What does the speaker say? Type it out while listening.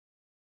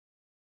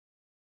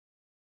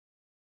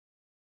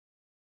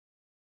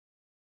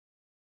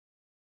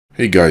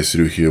Hey guys,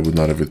 Ryu here with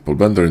another Vidpol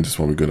Blender. In this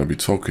one we're going to be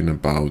talking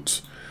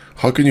about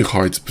how can you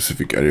hide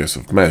specific areas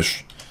of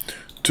mesh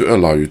to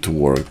allow you to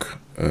work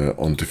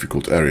on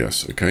difficult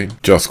areas, okay?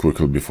 Just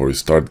quickly before we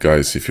start,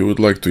 guys, if you would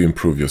like to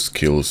improve your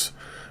skills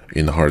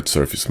in hard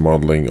surface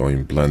modeling or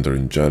in Blender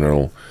in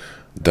general,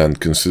 then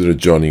consider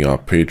joining our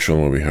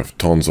Patreon, where we have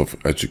tons of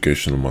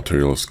educational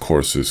materials,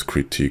 courses,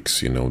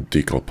 critiques,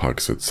 decal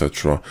packs,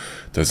 etc.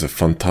 There's a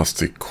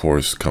fantastic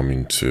course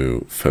coming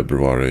to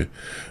February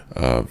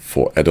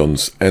for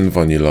add-ons and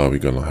vanilla. We're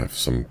gonna have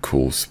some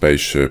cool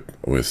spaceship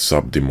with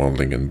sub-D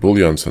modeling and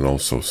booleans, and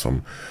also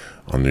some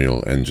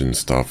Unreal Engine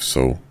stuff.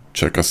 So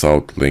check us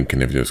out, link in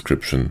the video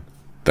description.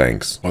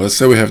 Thanks. Well, let's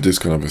say we have this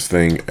kind of a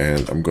thing,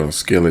 and I'm gonna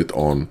scale it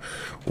on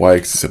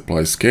y-axis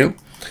apply scale.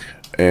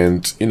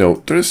 And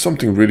there is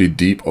something really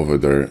deep over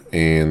there,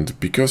 and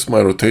because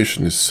my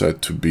rotation is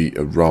set to be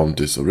around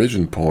this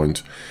origin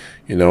point,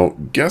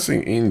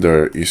 guessing in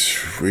there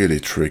is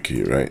really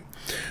tricky, right?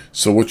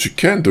 So what you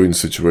can do in a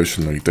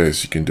situation like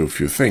this, you can do a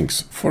few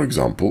things. For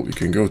example, you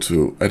can go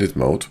to edit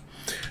mode,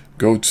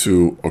 go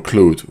to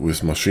occlude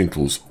with machine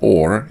tools,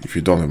 or if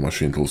you don't have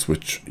machine tools,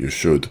 which you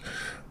should,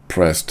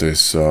 press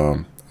this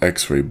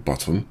X-ray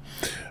button,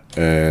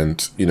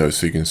 and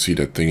so you can see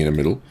that thing in the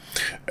middle.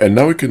 And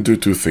now we can do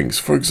two things.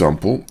 For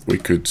example, we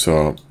could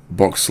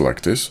box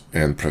select this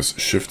and press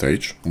Shift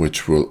H,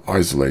 which will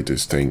isolate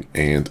this thing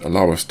and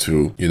allow us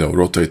to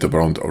rotate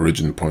around the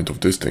origin point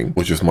of this thing,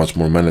 which is much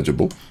more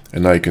manageable.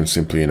 And now you can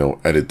simply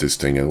edit this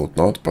thing and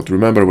whatnot. But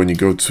remember, when you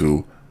go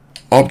to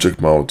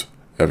object mode,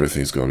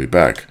 everything's going to be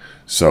back.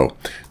 So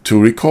to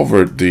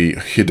recover the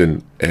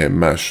hidden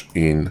mesh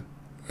in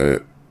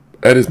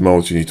edit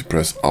mode, you need to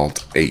press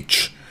Alt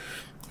H.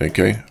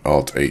 Okay,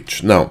 Alt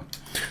H. Now,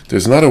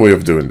 there's another way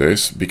of doing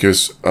this,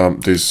 because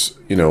this,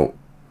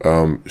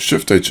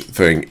 Shift H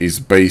thing is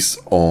based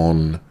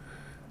on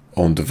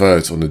the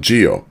verts, on the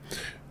geo.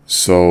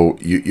 So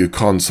you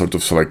can't sort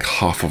of select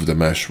half of the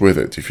mesh with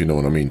it, if you know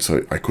what I mean.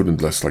 So I couldn't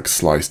just like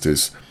slice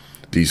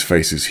these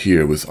faces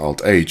here with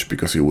Alt H,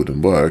 because it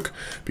wouldn't work,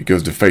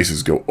 because the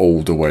faces go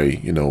all the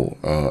way,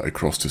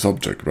 across this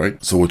object,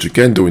 right? So what you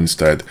can do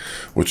instead,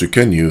 what you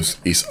can use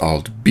is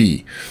Alt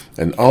B.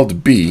 And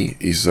Alt B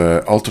is an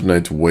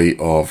alternate way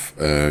of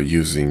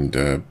using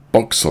the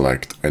box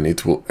select, and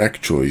it will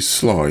actually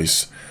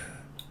slice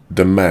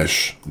the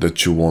mesh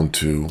that you want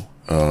to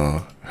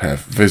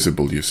have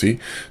visible, you see?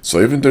 So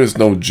even there's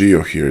no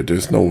geo here,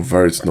 there's no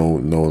verts,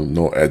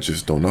 no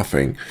edges, no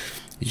nothing,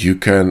 you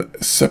can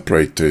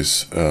separate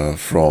this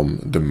from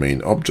the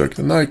main object,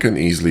 and I can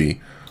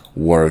easily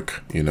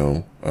work,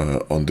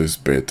 on this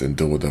bit and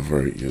do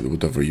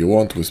whatever you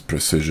want with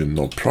precision,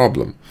 no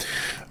problem.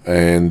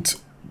 And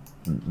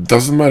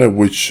doesn't matter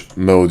which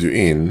mode you're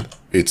in,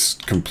 it's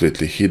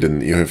completely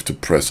hidden. You have to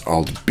press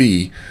Alt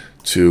B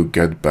to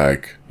get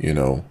back,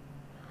 to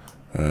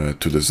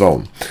the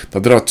zone. Now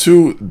there are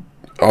two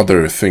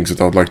other things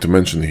that I would like to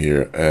mention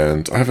here,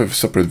 and I have a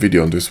separate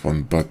video on this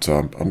one, but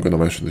I'm going to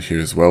mention it here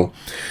as well.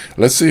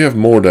 Let's say you have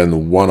more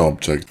than one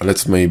object.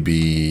 Let's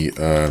maybe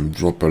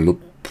drop a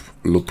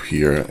loop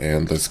here,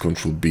 and let's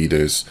Control B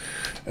this,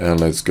 and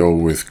let's go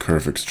with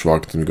curve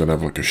extract, and we're going to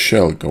have like a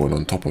shell going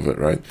on top of it,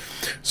 right?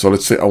 So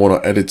let's say I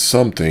want to edit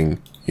something,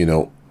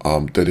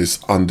 that is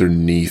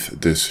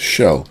underneath this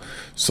shell.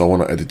 So I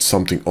want to edit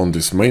something on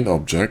this main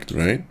object,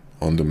 right?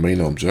 On the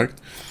main object.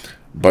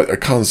 But I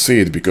can't see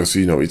it because,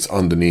 it's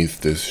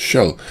underneath this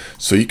shell.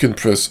 So you can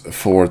press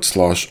 /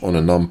 on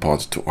a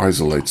numpad to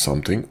isolate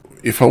something.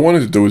 If I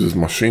wanted to do it with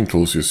machine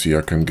tools, you see,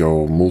 I can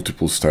go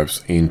multiple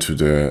steps into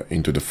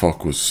the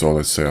focus. So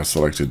let's say I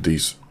selected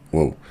these.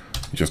 Whoa,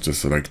 just to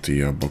select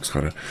the box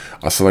cutter.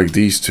 I select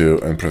these two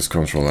and press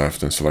Ctrl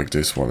F, and select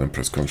this one and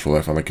press Ctrl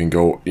F, and I can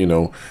go,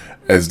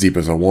 as deep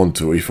as I want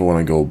to. If I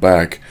want to go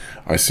back,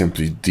 I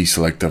simply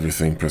deselect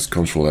everything, press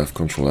Ctrl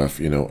F,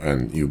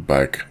 and you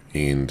back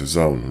in the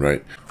zone,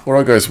 right?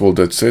 Alright guys, well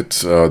that's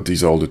it.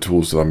 These are all the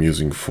tools that I'm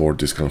using for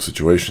this kind of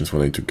situations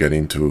when I need to get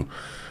into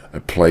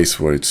a place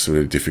where it's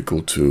really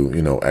difficult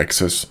to,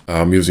 access.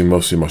 I'm using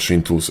mostly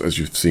machine tools, as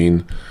you've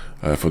seen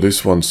for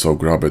this one, so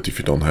grab it if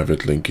you don't have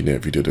it, link in the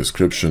video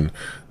description.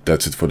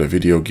 That's it for the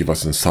video. Give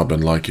us a sub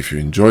and like if you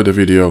enjoyed the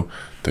video.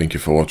 Thank you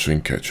for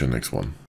watching, catch you next one.